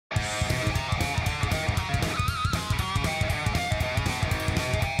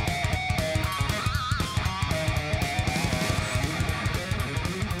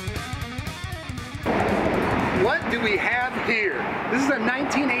do we have here? This is a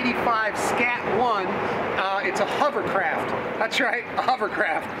 1985 Scat 1. It's a Hovercraft. That's right, a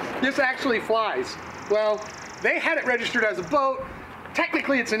Hovercraft. This actually flies. Well, they had it registered as a boat.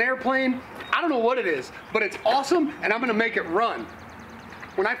 Technically, it's an airplane. I don't know what it is, but it's awesome, and I'm gonna make it run.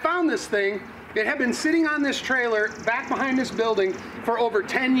 When I found this thing, it had been sitting on this trailer back behind this building for over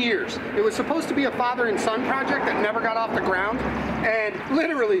 10 years. It was supposed to be a father and son project that never got off the ground, and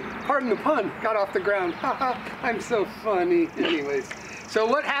literally, pardon the pun, got off the ground. Haha, I'm so funny. Anyways, so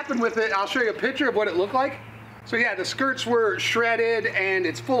what happened with it, I'll show you a picture of what it looked like. So yeah, the skirts were shredded and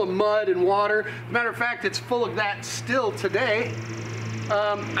it's full of mud and water. As a matter of fact, it's full of that still today.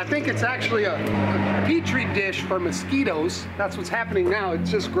 I think it's actually a petri dish for mosquitoes. That's what's happening now.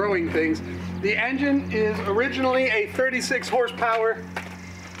 It's just growing things. The engine is originally a 36 horsepower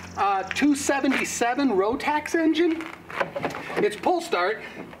 277 Rotax engine. It's pull start,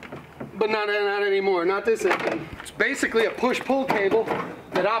 but not anymore. Not this engine. It's basically a push-pull cable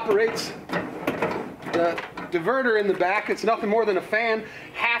that operates the diverter in the back. It's nothing more than a fan.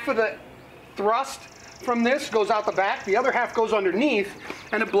 Half of the thrust from this goes out the back, the other half goes underneath,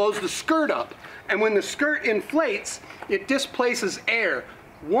 and it blows the skirt up. And when the skirt inflates, it displaces air.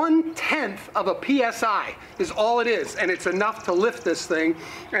 1/10 of a PSI is all it is, and it's enough to lift this thing.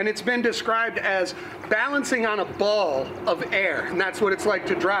 And it's been described as balancing on a ball of air, and that's what it's like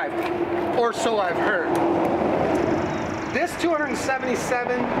to drive, or so I've heard. This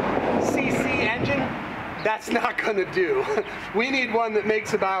 277cc engine, that's not gonna do. We need one that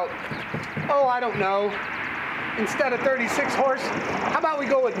makes about, oh, I don't know, instead of 36 horse, how about we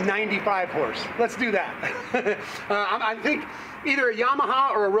go with 95 horse? Let's do that. I think either a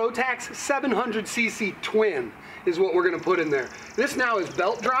Yamaha or a Rotax 700cc twin is what we're gonna put in there. This now is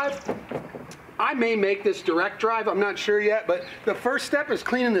belt drive. I may make this direct drive, I'm not sure yet, but the first step is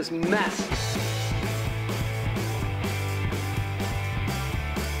cleaning this mess.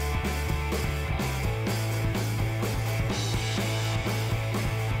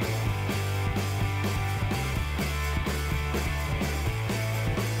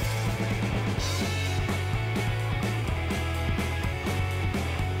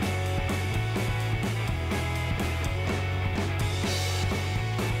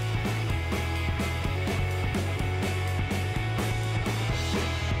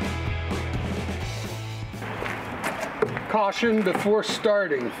 Caution before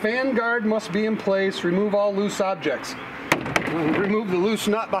starting. Fan guard must be in place. Remove all loose objects. Remove the loose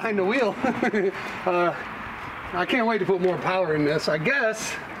nut behind the wheel. I can't wait to put more power in this. I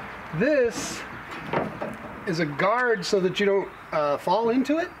guess this is a guard so that you don't fall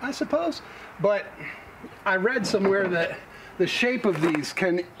into it, I suppose. But I read somewhere that the shape of these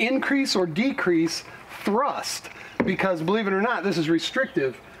can increase or decrease thrust because, believe it or not, this is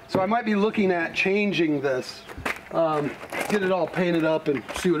restrictive. So I might be looking at changing this. Get it all painted up and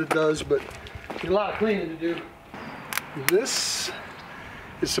see what it does, but a lot of cleaning to do. This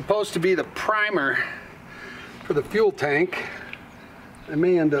is supposed to be the primer for the fuel tank. I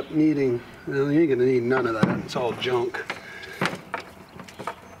may end up needing, well, you ain't gonna need none of that, it's all junk.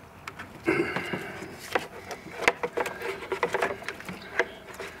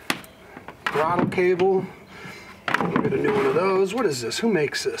 Throttle cable, get a new one of those. What is this? Who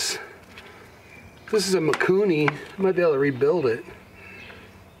makes this? This is a Makuni. I might be able to rebuild it.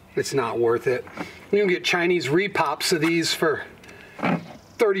 It's not worth it. You can get Chinese repops of these for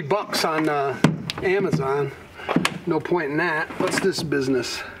 30 bucks on Amazon. No point in that. What's this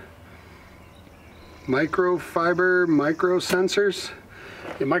business? Microfiber, micro sensors,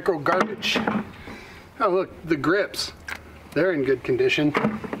 yeah, micro garbage. Oh look, the grips. They're in good condition.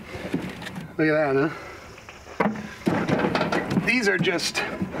 Look at that, huh? These are just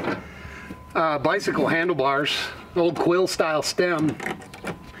bicycle handlebars, old quill style stem.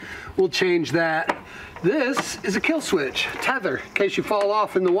 We'll change that. This is a kill switch, tether, in case you fall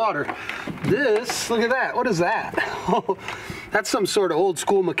off in the water. This, look at that, what is that? Oh, that's some sort of old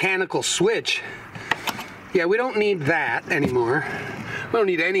school mechanical switch. Yeah, we don't need that anymore. We don't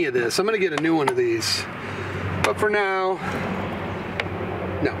need any of this. I'm gonna get a new one of these. But for now,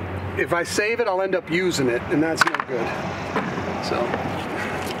 no. If I save it, I'll end up using it, and that's no good. So,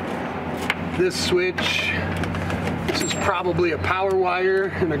 this switch, this is probably a power wire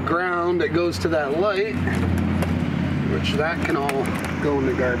and a ground that goes to that light, which that can all go in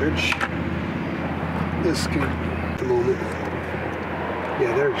the garbage. This can, at the moment,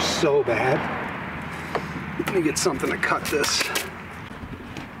 yeah, they're so bad. Let me get something to cut this.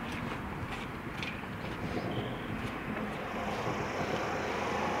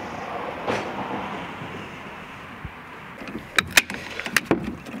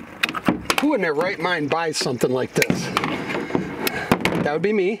 who in their right mind buys something like this? That would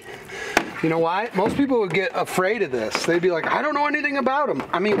be me. You know why? Most people would get afraid of this. They'd be like, I don't know anything about them.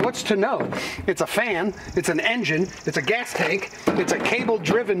 I mean, what's to know? It's a fan, it's an engine, it's a gas tank, it's a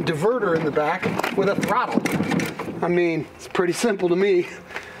cable-driven diverter in the back with a throttle. I mean, it's pretty simple to me.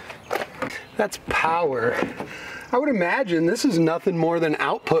 That's power. I would imagine this is nothing more than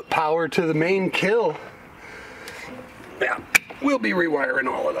output power to the main kill. Yeah, we'll be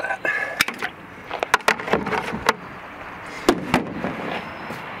rewiring all of that.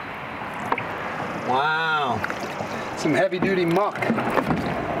 Wow, some heavy-duty muck.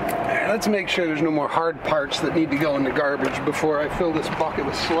 Right, let's make sure there's no more hard parts that need to go in the garbage before I fill this bucket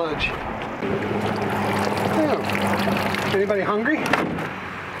with sludge. Oh. Anybody hungry?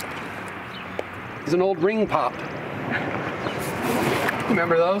 It's an old ring pop.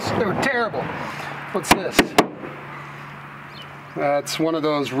 Remember those? They were terrible. What's this? That's one of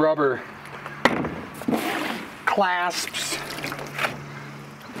those rubber clasps.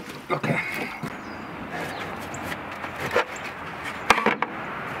 Okay.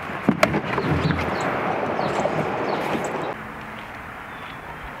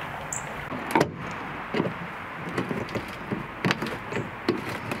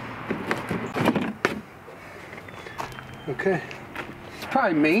 Okay, it's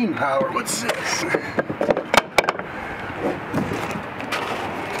probably main power. What's this?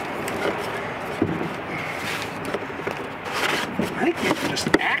 I think these are just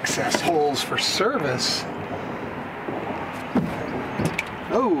access holes for service.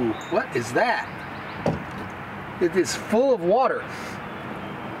 Oh, what is that? It is full of water.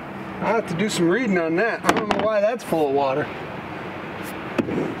 I have to do some reading on that. I don't know why that's full of water.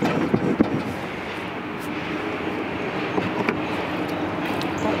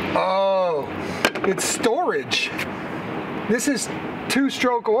 Oh, it's storage. This is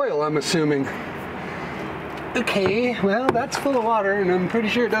two-stroke oil, I'm assuming. Okay, well, that's full of water, and I'm pretty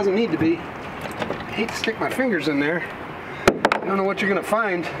sure it doesn't need to be. I hate to stick my fingers in there. I don't know what you're gonna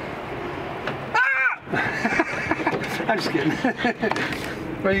find. Ah! I'm just kidding.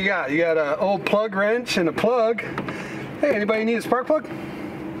 What do you got? You got an old plug wrench and a plug. Hey, anybody need a spark plug?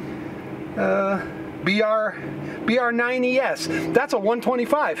 BR9ES. That's a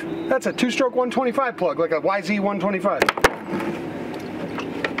 125. That's a two-stroke 125 plug, like a YZ 125.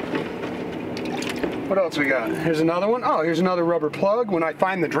 What else we got? Here's another one. Oh, here's another rubber plug. When I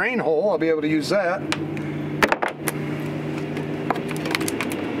find the drain hole, I'll be able to use that.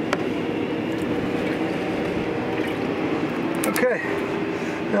 Okay.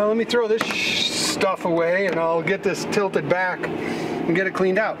 Now let me throw this stuff away and I'll get this tilted back and get it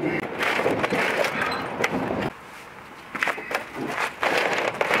cleaned out.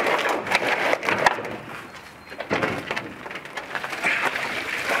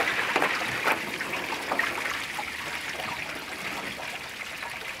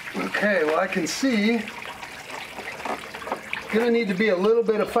 Okay, well I can see gonna need to be a little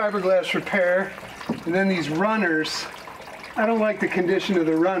bit of fiberglass repair, and then these runners, I don't like the condition of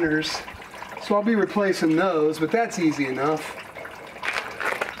the runners, so I'll be replacing those, but that's easy enough.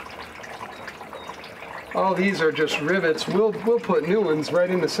 All these are just rivets. We'll put new ones right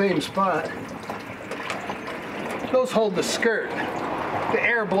in the same spot. Those hold the skirt. The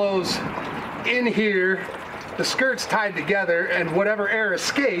air blows in here, the skirt's tied together, and whatever air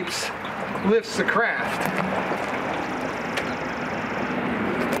escapes lifts the craft.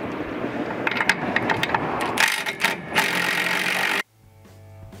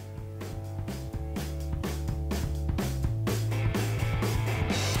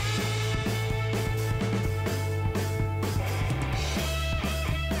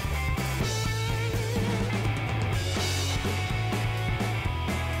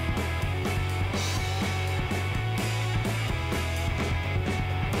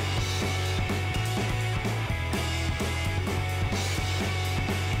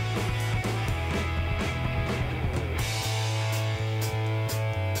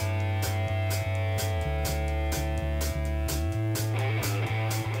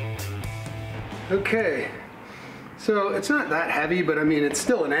 Okay, so it's not that heavy, but I mean it's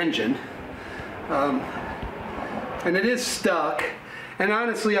still an engine, and it is stuck. And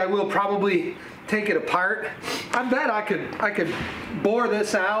honestly, I will probably take it apart. I bet I could bore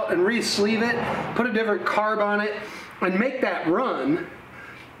this out and re-sleeve it, put a different carb on it, and make that run.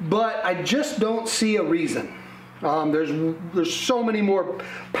 But I just don't see a reason. There's so many more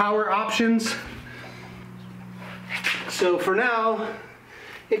power options. So for now,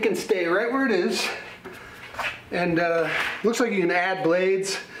 it can stay right where it is, and looks like you can add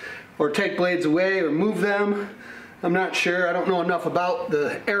blades or take blades away or move them. I'm not sure. I don't know enough about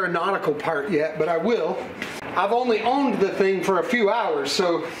the aeronautical part yet, but I will. I've only owned the thing for a few hours,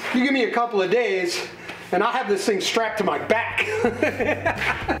 so you give me a couple of days and I'll have this thing strapped to my back.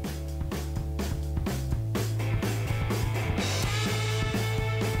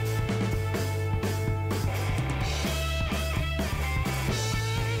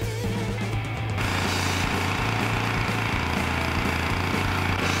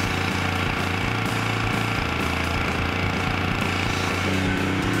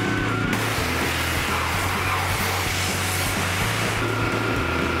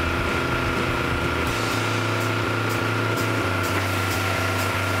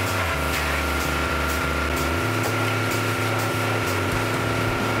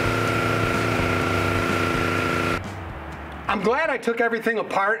 I'm glad I took everything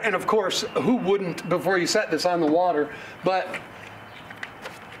apart, and of course, who wouldn't before you set this on the water, but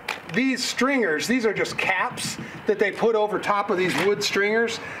these stringers, these are just caps that they put over top of these wood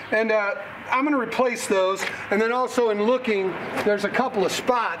stringers, and I'm going to replace those. And then also in looking, there's a couple of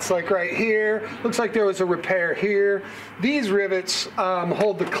spots, like right here. Looks like there was a repair here. These rivets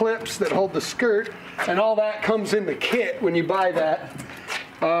hold the clips that hold the skirt, and all that comes in the kit when you buy that.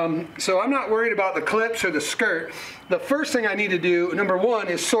 So I'm not worried about the clips or the skirt. The first thing I need to do, number one,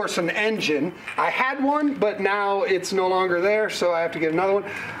 is source an engine. I had one, but now it's no longer there, so I have to get another one.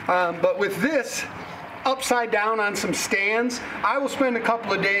 But with this upside down on some stands, I will spend a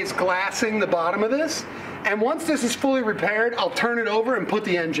couple of days glassing the bottom of this. And once this is fully repaired, I'll turn it over and put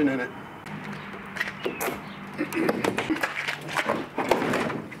the engine in it.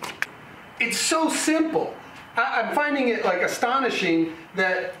 It's so simple. I'm finding it like astonishing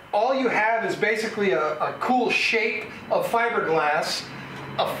that all you have is basically a cool shape of fiberglass,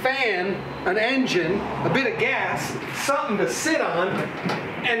 a fan, an engine, a bit of gas, something to sit on,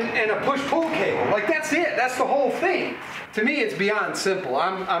 and a push-pull cable. Like, that's it. That's the whole thing. To me, it's beyond simple.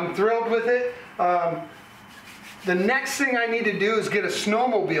 I'm thrilled with it. The next thing I need to do is get a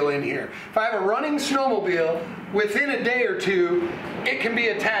snowmobile in here. If I have a running snowmobile, within a day or two, it can be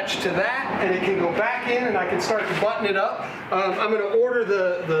attached to that, and it can go back in, and I can start to button it up. I'm going to order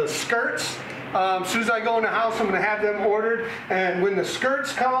the skirts. As soon as I go in the house, I'm going to have them ordered, and when the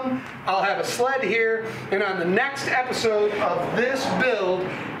skirts come, I'll have a sled here, and on the next episode of this build,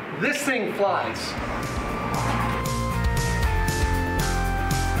 this thing flies.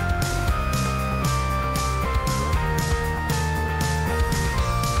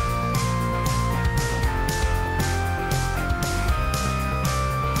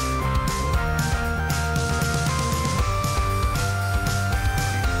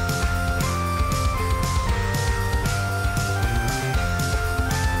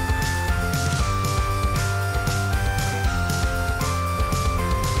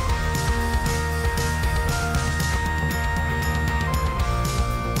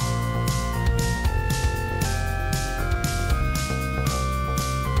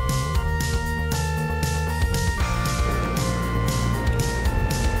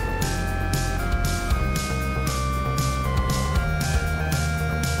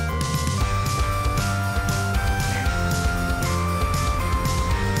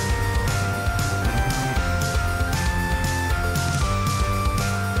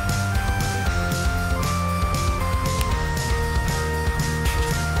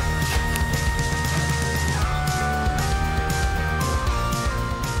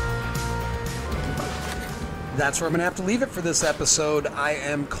 That's where I'm going to have to leave it for this episode. I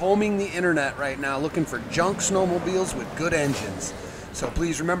am combing the internet right now looking for junk snowmobiles with good engines. So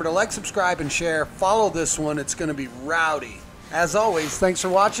please remember to like, subscribe, and share. Follow this one. It's going to be rowdy. As always, thanks for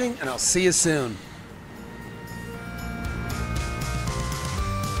watching, and I'll see you soon.